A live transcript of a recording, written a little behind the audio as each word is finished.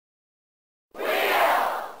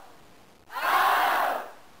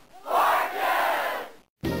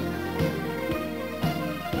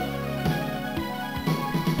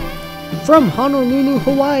From Honolulu,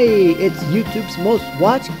 Hawaii, it's YouTube's most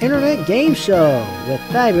watched internet game show with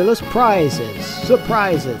fabulous prizes,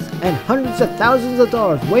 surprises, and hundreds of thousands of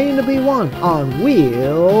dollars waiting to be won on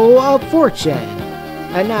Wheel of Fortune.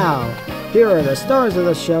 And now, here are the stars of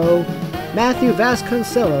the show, Matthew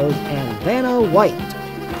Vasconcelos and Vanna White.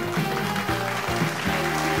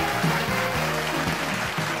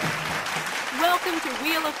 Welcome to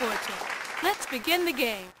Wheel of Fortune. Let's begin the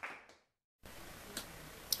game.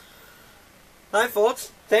 Hi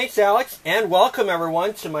folks, thanks Alex, and welcome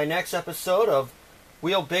everyone to my next episode of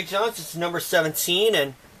Wheel BigJon's. This is number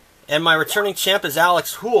 17, and my returning champ is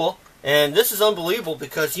Alex Houle, and this is unbelievable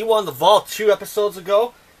because he won the vault 2 episodes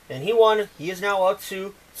ago, and he is now up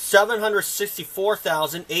to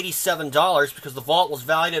 $764,087 because the vault was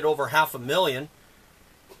valued at over $500,000.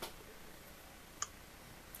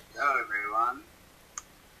 Hello everyone.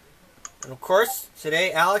 And of course,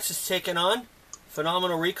 today Alex is taking on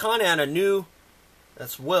PhenominalRican and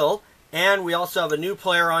that's Will, and we also have a new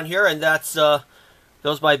player on here, and that's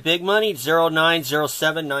goes by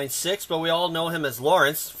bigmoney090796, but we all know him as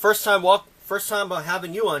Laurence. First time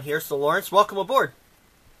having you on here, so Laurence, welcome aboard.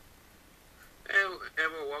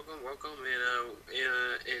 Welcome, and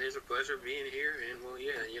it's a pleasure being here. And well,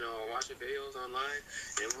 yeah, watching videos online,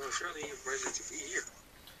 and well, surely a pleasure to be here.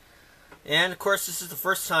 And of course, this is the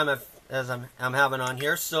first time I'm having on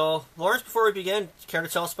here. So, Laurence, before we begin, care to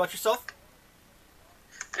tell us about yourself?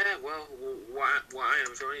 Well, I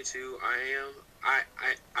am showing to, I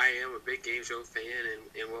am a big game show fan,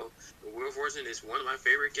 and well, Wheel of Fortune is one of my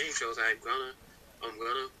favorite game shows. I'm gonna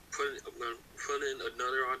put in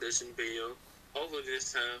another audition video. Hopefully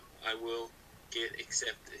this time I will get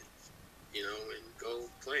accepted, and go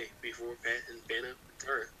play before passing Vanna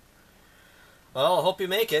Turret. Well, I hope you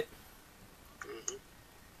make it.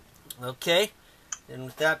 Mm-hmm. Okay, and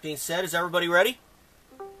with that being said, is everybody ready?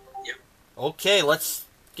 Yep. Okay, let's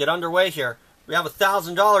get underway here. We have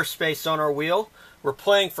 $1,000 space on our wheel. We're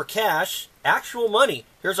playing for cash, actual money.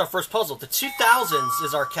 Here's our first puzzle. The 2000s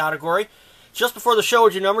is our category. Just before the show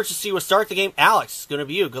with your numbers to see what start the game. Alex, it's going to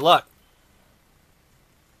be you. Good luck.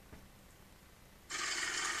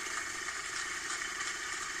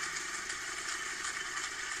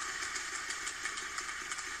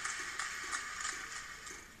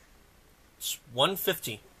 It's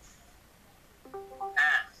 150.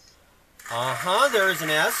 There is an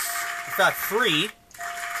S. In fact, 3.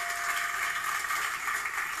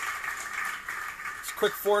 It's a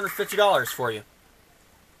quick $450 for you.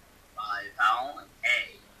 £5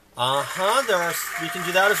 A. We can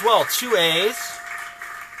do that as well. 2 A's.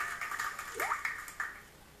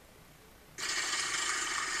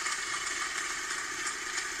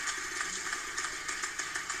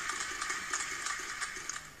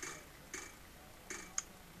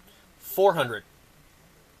 $400.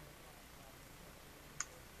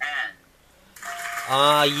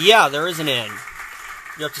 Yeah, there is an N.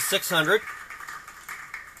 You're up to 600.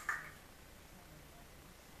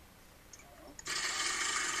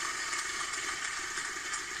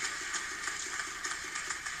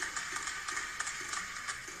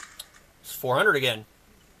 It's 400 again.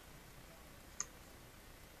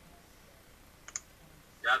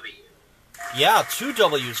 W. Yeah, 2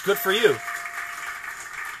 W's. Good for you.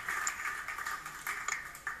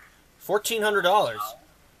 $1,400.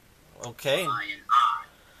 Okay.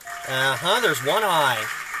 There's 1 I.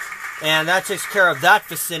 And that takes care of that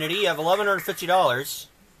vicinity. You have $1,150.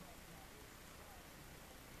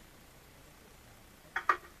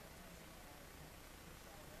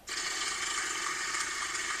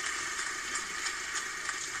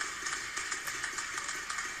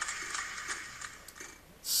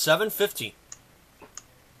 $750.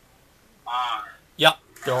 R. Yep,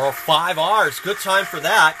 there are 5 R's. Good time for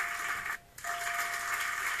that.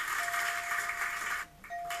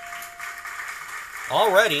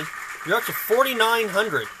 Already, you're up to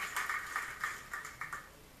 4,900.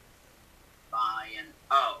 Buy an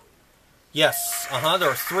O. Yes, there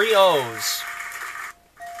are 3 O's.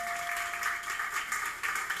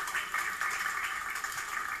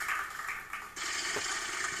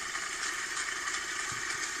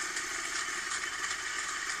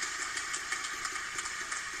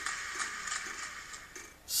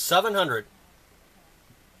 $700.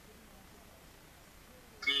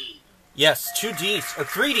 Yes, 2 D's, or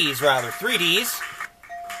 3 D's rather, 3 D's.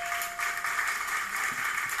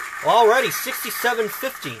 Alrighty,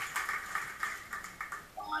 $6,750.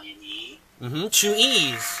 Buy an E. 2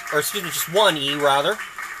 E's, or excuse me, just 1 E rather.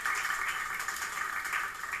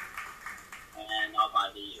 And I'll buy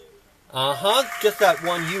the U. Get that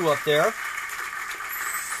 1 U up there.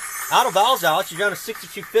 Out of vowels, Alex, you're down to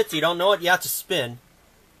 $6,250. You don't know it, you have to spin.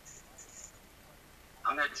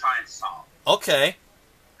 I'm gonna try and solve. Okay.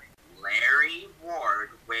 Larry Ward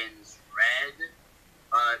wins Red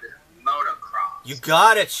Bud Motocross. You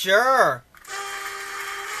got it, sure.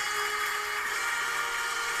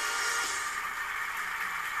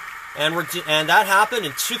 And that happened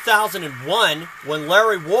in 2001 when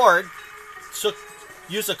Larry Ward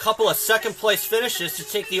used a couple of second-place finishes to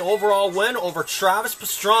take the overall win over Travis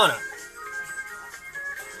Pastrana.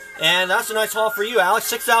 And that's a nice haul for you,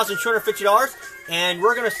 Alex. $6,250. And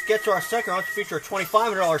we're going to get to our second round to feature a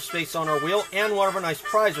 $2,500 space on our wheel and one of our nice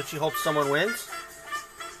prize, which you hope someone wins.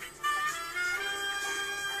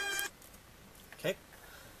 Okay.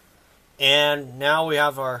 And now we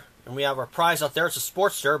have our prize out there. It's a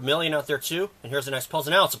Sportster, $1 million out there too. And here's the next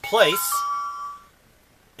puzzle. Now it's a place.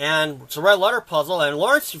 And it's a red letter puzzle. And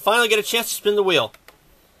Laurence, you finally get a chance to spin the wheel.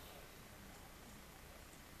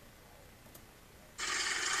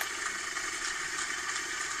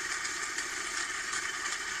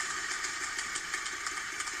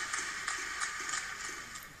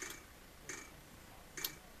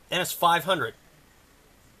 And it's 500.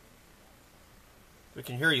 We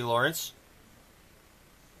can hear you, Laurence.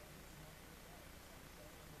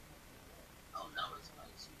 Oh, no, it's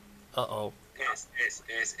nice. Uh-oh. S.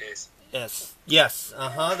 S. Yes.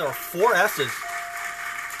 Uh-huh. There were 4 S's.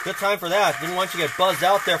 Good time for that. Didn't want you to get buzzed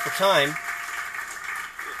out there for time.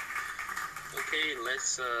 Okay,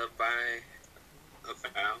 let's buy a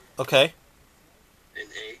vowel. Okay. An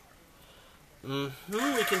A.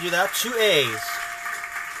 Mm-hmm. We can do that. 2 A's.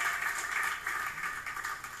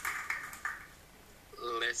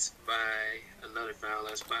 Let's buy another vowel.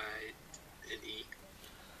 Let's buy an E.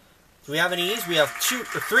 Do we have any E's? We have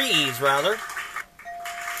 3 E's, rather.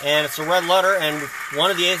 And it's a red letter, and one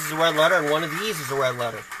of the A's is a red letter, and one of the E's is a red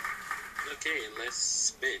letter. Okay, let's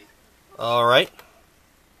spin. All right.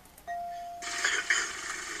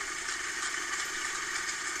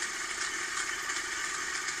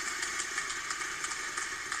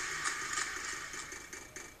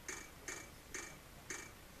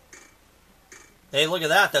 Hey, look at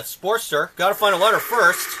that. That's Sportster. Got to find a letter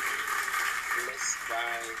first. Let's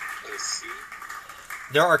buy a C.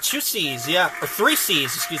 There are 2 C's, yeah. Or 3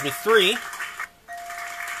 C's, excuse me. 3.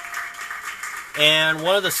 And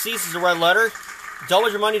one of the C's is a red letter.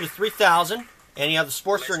 Double your money to $3,000. And you have the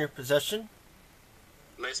Sportster in your possession.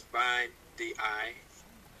 Let's buy the I.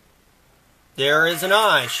 There is an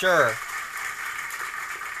I, sure.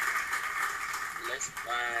 Let's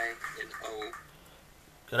buy an O.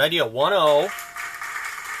 Good idea. 1 O.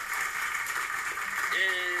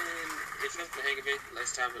 And if just for the heck of it,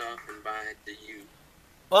 let's top it off and buy the U.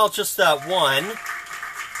 Well, just that 1.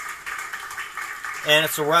 And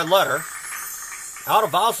it's a red letter. Out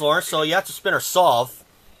of vowels, Laurence, so you have to spin or solve.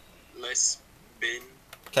 Let's spin.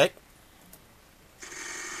 Okay.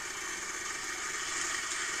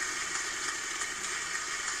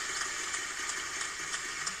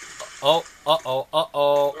 Oh, uh-oh,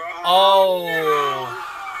 uh-oh. Oh.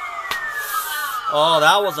 Oh,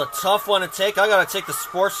 that was a tough one to take. I got to take the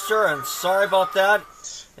Sportster, and sorry about that.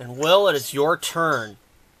 And Will, it is your turn.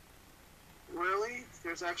 Really?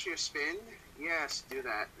 There's actually a spin? Yes, do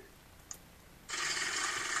that.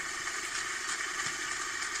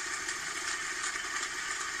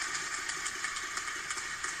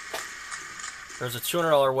 There's a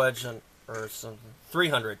 $200 wedge on, or something.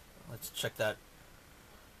 300. Let's check that.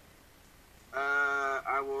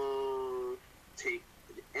 I will take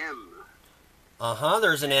an M. Uh-huh,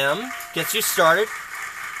 there's an M. Gets you started.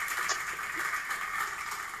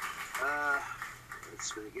 Let's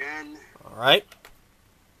spin again. All right.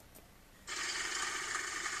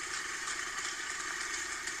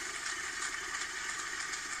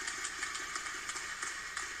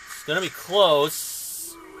 It's going to be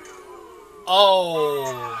close.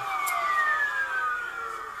 Oh.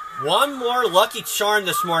 One more lucky charm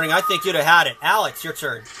this morning. I think you'd have had it. Alex, your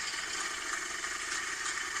turn.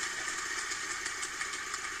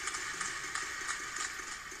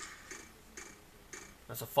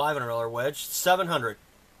 That's a $500 wedge. 700.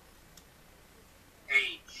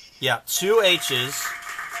 H. Yeah, 2 H's.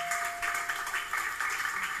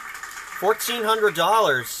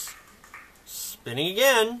 $1,400. Spinning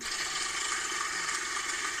again.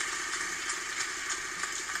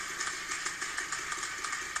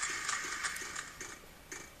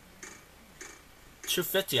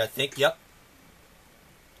 $250, I think. Yep.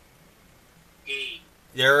 E.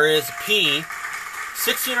 There is a P.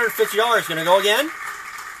 $1,650. Gonna go again.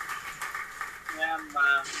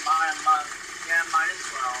 Yeah, might as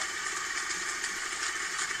well.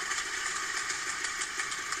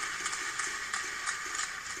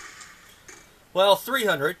 Well,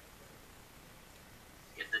 300.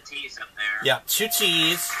 Get the T's up there. Yeah, 2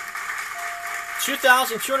 T's.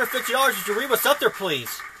 $2,250. Would you read what's up there,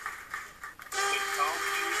 please?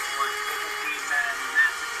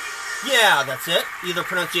 Yeah, that's it. Either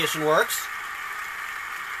pronunciation works.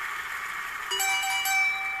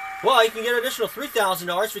 Well, you can get an additional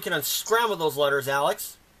 $3,000 if you can unscramble those letters,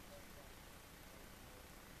 Alex.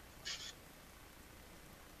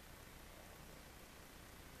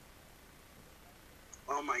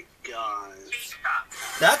 Oh my god.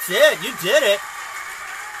 That's it. You did it.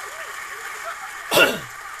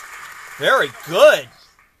 Very good.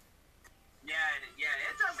 Yeah,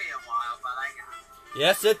 it took me a while, but I got it.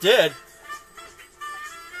 Yes, it did.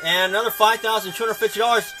 And another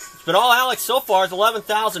 $5,250. It's been all Alex so far is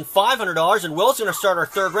 $11,500, and Will's going to start our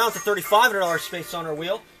third round with $3,500 space on our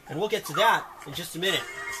wheel, and we'll get to that in just a minute.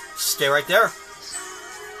 Stay right there.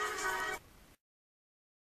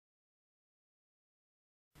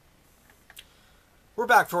 We're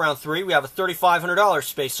back for round 3. We have a $3,500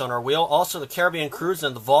 space on our wheel, also the Caribbean Cruise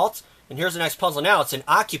and the Vault. And here's the next puzzle now. It's an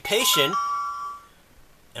occupation.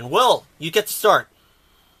 And Will, you get to start.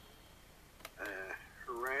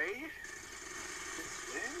 Hooray.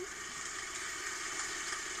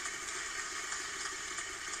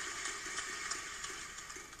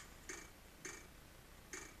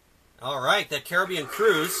 All right, that Caribbean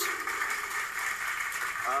Cruise.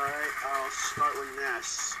 Alright, I'll start with an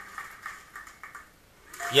S.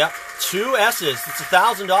 Yep, 2 S's. It's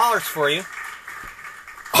 $1,000 for you.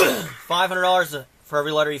 $500 for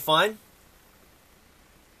every letter you find.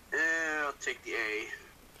 I'll take the A.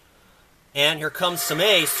 And here comes some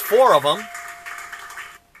A's, 4 of them.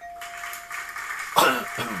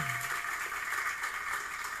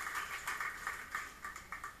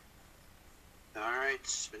 Alright,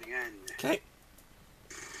 spin again. Okay.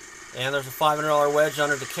 And there's a $500 wedge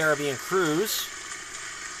under the Caribbean Cruise.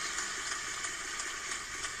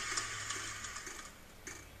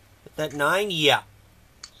 Hit that 9? Yeah.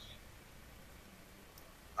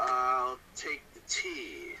 I'll take the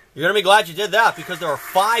T. You're going to be glad you did that because there are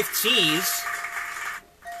 5 T's.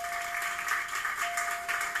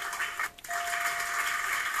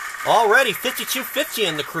 Already $5,250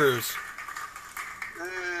 in the cruise.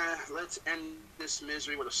 Let's end this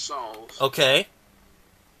misery with a solve. Okay.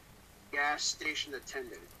 Gas station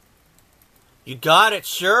attendant. You got it,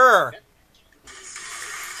 sure.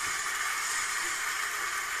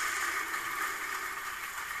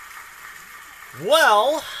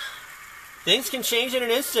 Well, things can change in an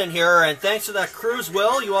instant here, and thanks to that cruise,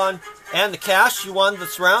 Will, you won, and the cash you won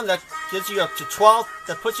this round. That gives you up to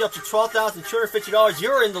that puts you up to $12,250.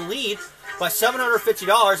 You're in the lead by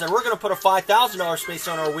 $750, and we're going to put a $5,000 space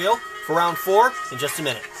on our wheel for round 4 in just a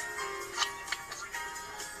minute.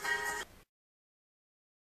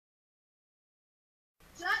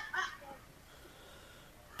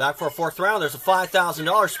 Back for our 4th round. There's a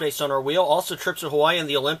 $5,000 space on our wheel. Also trips to Hawaii and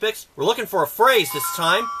the Olympics. We're looking for a phrase this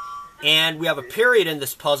time. And we have a period in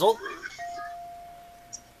this puzzle.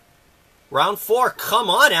 Round 4. Come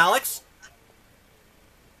on, Alex.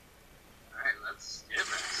 Alright, let's do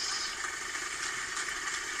this.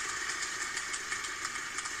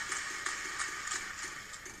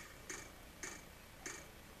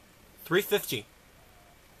 $350.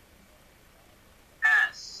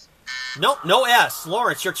 S. Nope, no S.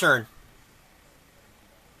 Laurence, your turn.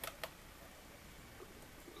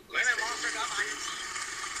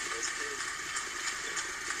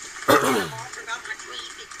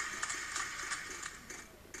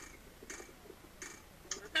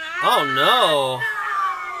 Oh no.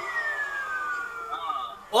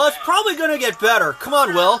 Well, it's probably going to get better. Come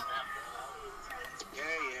on, Will. Yeah,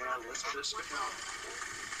 let's just go.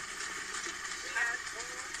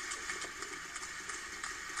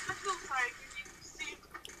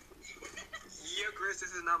 Yeah, Chris,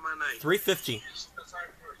 this is not my night. $350.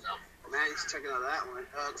 Man, he's checking out that one.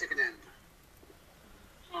 Take an N.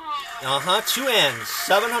 2 N's.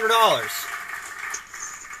 $700.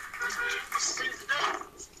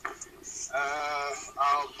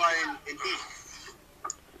 I'll buy an E.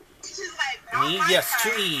 An E, yes, 2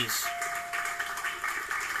 E's.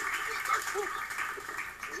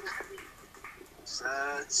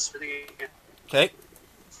 Spinning again. Okay.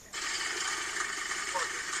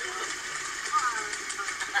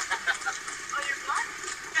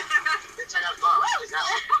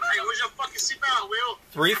 Hey, where's your fucking seatbelt, Will?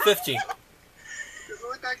 $350.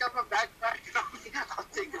 Look, I got my backpack. I'll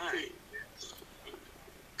take the T.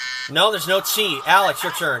 No, there's no T. Alex,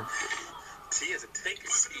 your turn. T is a take a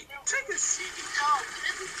seat. Take a seat.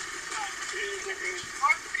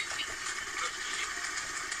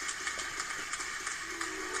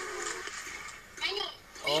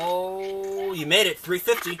 Oh, you made it.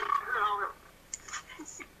 $350.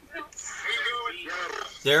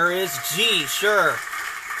 There is G, sure.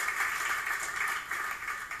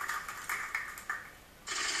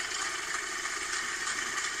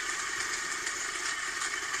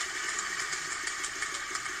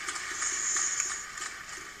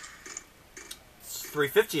 It's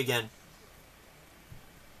 $3.50 again.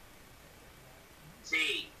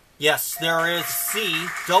 C. Yes, there is C.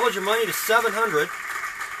 Doubled your money to $700.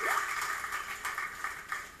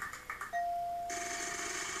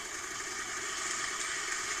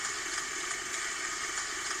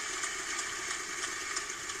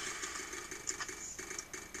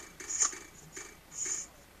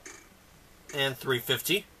 And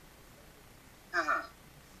 $3.50. I'm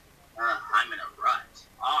in a rut.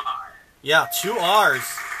 R. Yeah, 2 R's.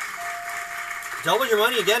 Double your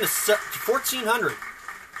money again to $1,400.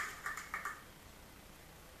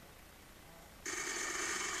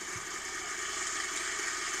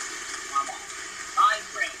 Come on. My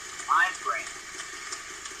brain. My brain.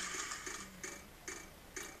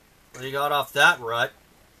 Well, you got off that rut.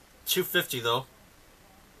 $2.50 though.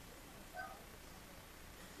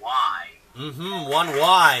 Y. Mm-hmm,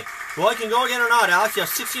 1Y. Well, I can go again or not, Alex. You have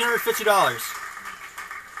 $1,650.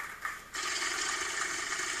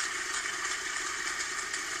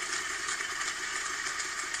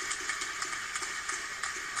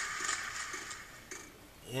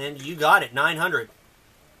 And you got it, 900.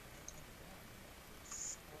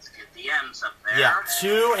 Let's get the M's up there. Yeah,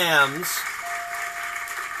 2 M's.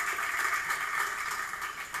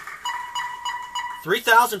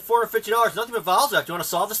 $3,450. Nothing but vowels left. Do you want to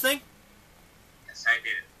solve this thing? Yes, I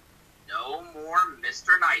do. No more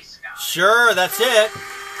Mr. Nice Guy. Sure, that's it. Say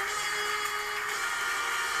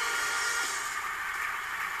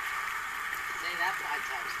that 5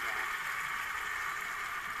 times fast.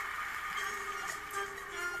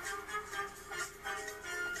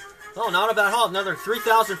 Oh, not a bad haul. Another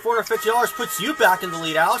 $3,450 puts you back in the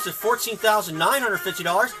lead, Alex, at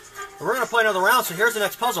 $14,950. And we're going to play another round, so here's the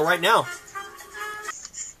next puzzle right now.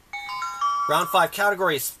 Round 5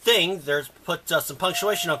 category is thing. There's put some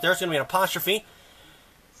punctuation up there. It's going to be an apostrophe.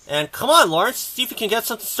 And come on, Laurence. See if you can get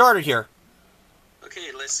something started here.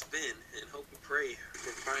 Okay, let's spin and hope and pray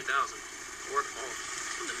for 5,000 or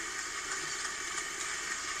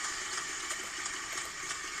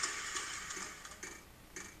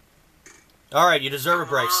All right, you deserve a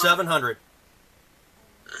break. 700.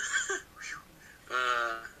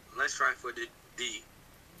 Let's try for the D.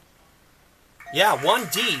 Yeah,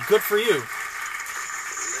 1D. Good for you.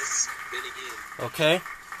 Let's spin again. Okay.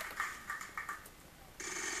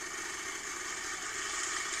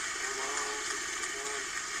 Come on.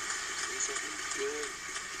 Do something good.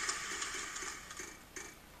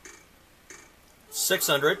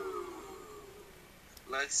 600.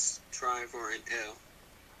 Let's try for an L.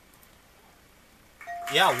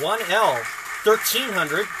 Yeah, 1L.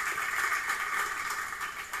 1,300.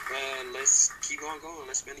 Let's keep on going.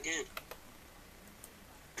 Let's spin again.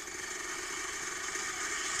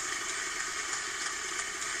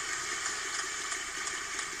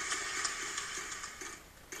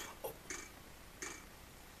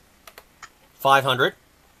 $500.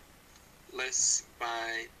 Let's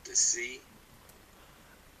buy the C.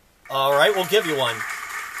 All right, we'll give you one.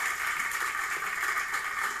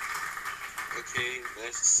 Okay,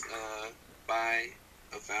 let's buy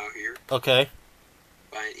a vowel here. Okay.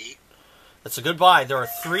 Buy an E. That's a good buy. There are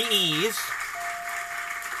 3 E's.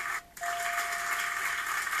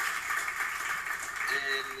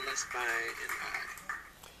 And let's buy an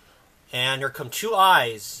I. And here come 2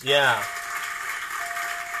 I's. Yeah.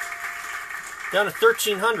 Down to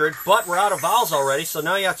 1,300, but we're out of vowels already, so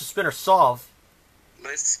now you have to spin or solve.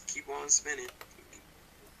 Let's keep on spinning. You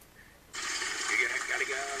gotta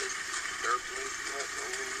get out of this third place.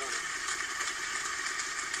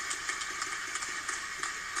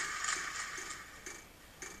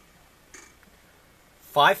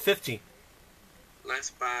 $550.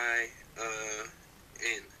 Let's buy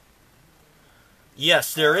N.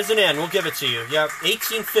 Yes, there is an N. We'll give it to you. Yeah,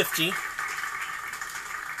 $1,850.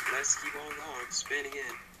 Let's keep on going. Spin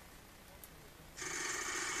again.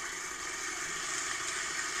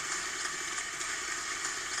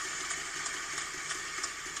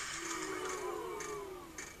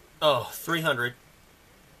 Oh, 300.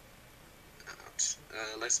 Ouch.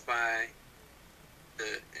 Let's buy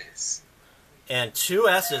the S. And 2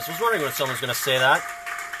 S's. I was wondering when someone's going to say that.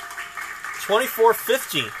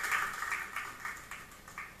 $24.50.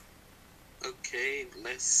 Okay,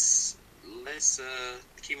 let's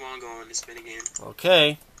keep on going and spin again.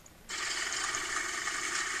 Okay.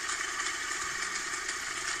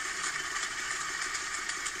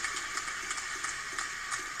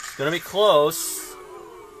 It's going to be close.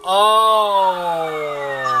 Oh.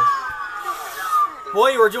 Boy,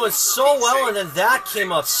 you were doing so well, and then that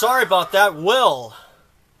came up. Sorry about that, Will.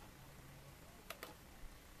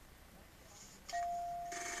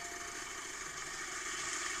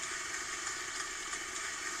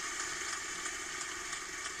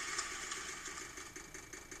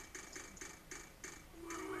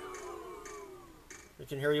 We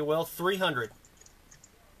can hear you, Will. 300.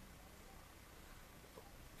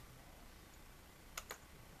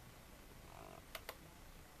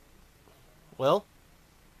 Will?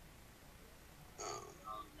 Oh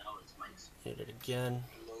no, it's Mike's. Hit it again.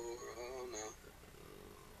 Oh no.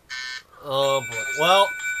 Oh boy.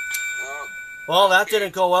 Well, that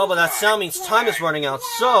didn't go well, but that sound means time is running out.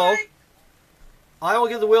 So, I will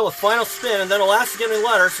give the wheel a final spin, and then it'll ask to give me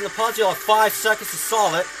letters. In the puzzle, you'll have 5 seconds to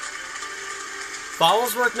solve it.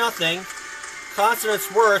 Vowels worth nothing.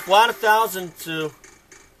 Consonants worth 1,000 to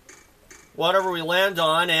whatever we land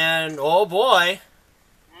on, and oh boy.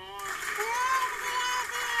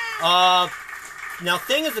 Now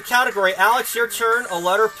thing is the category. Alex, your turn. A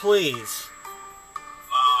letter, please.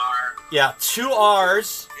 R. Yeah, 2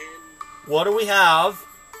 R's. What do we have?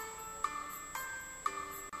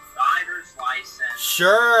 Driver's license.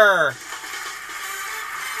 Sure.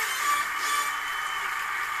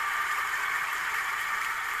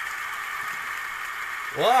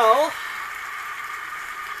 Well,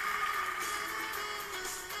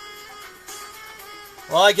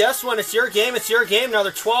 I guess when it's your game, it's your game.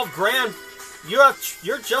 Another 12 grand. You're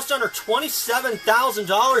just under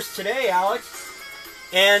 $27,000 today, Alex.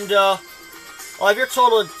 And I'll have your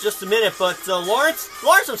total in just a minute. But Laurence,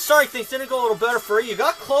 I'm sorry things didn't go a little better for you. You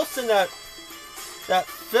got close in that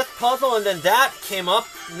 5th puzzle, and then that came up,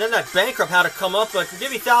 and then that bankrupt had to come up. But we'll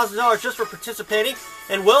give you $1,000 just for participating.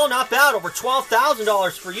 And Will, not bad, over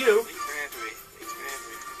 $12,000 for you. Thanks for having me. Thanks for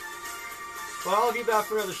having me. Well, I'll be back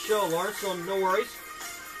for another show, Laurence, so no worries.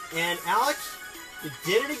 And Alex, you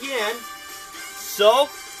did it again. So,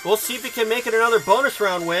 we'll see if you can make it another bonus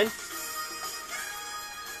round win.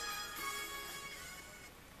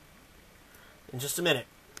 In just a minute.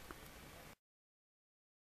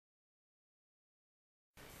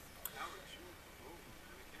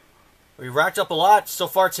 We racked up a lot so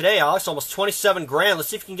far today, Alex. Almost 27 grand. Let's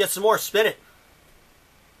see if you can get some more. Spin it.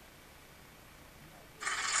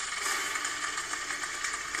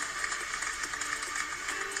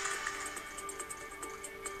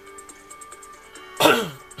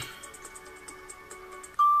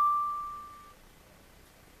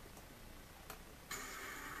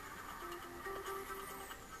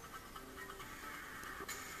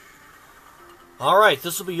 Alright,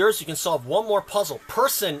 this will be yours. You can solve one more puzzle.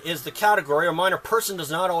 Person is the category. A reminder, person does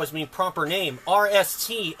not always mean proper name. R-S-T-L-N-E.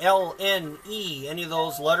 Any of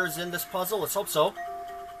those letters in this puzzle? Let's hope so.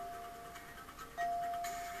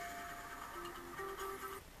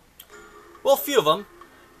 Well, a few of them.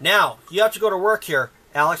 Now, you have to go to work here,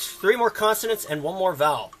 Alex. 3 more consonants and 1 more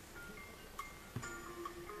vowel.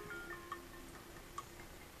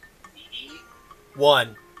 E.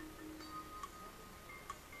 1.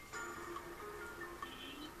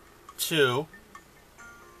 2,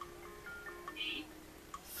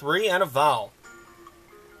 3, and a vowel.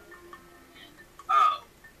 O.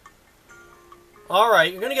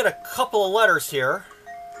 Alright, you're going to get a couple of letters here.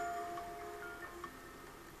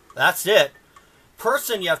 That's it.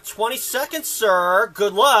 Person, you have 20 seconds, sir.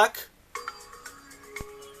 Good luck.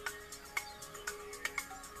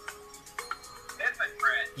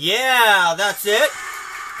 Hypocrite. Yeah, that's it.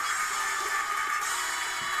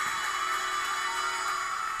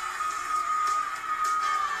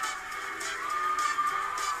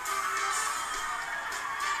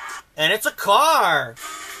 And it's a car.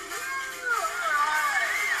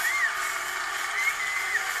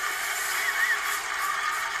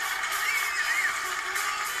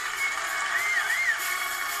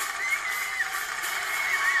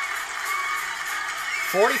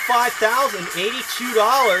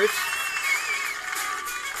 $45,082.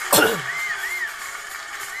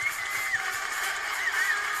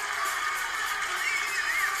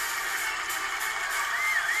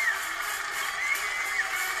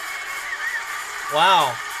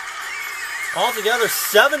 Wow. Altogether,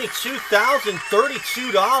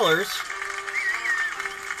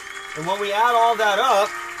 $72,032. And when we add all that up,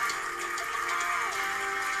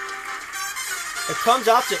 it comes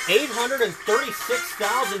out to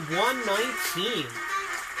 $836,119.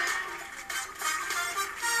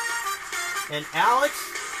 And Alex,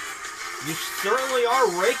 you certainly are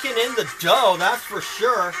raking in the dough, that's for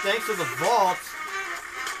sure, thanks to the vault.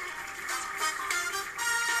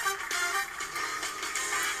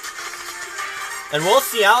 And we'll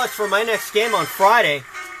see Alex for my next game on Friday.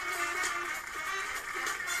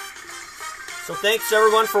 So thanks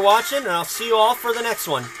everyone for watching, and I'll see you all for the next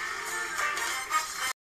one.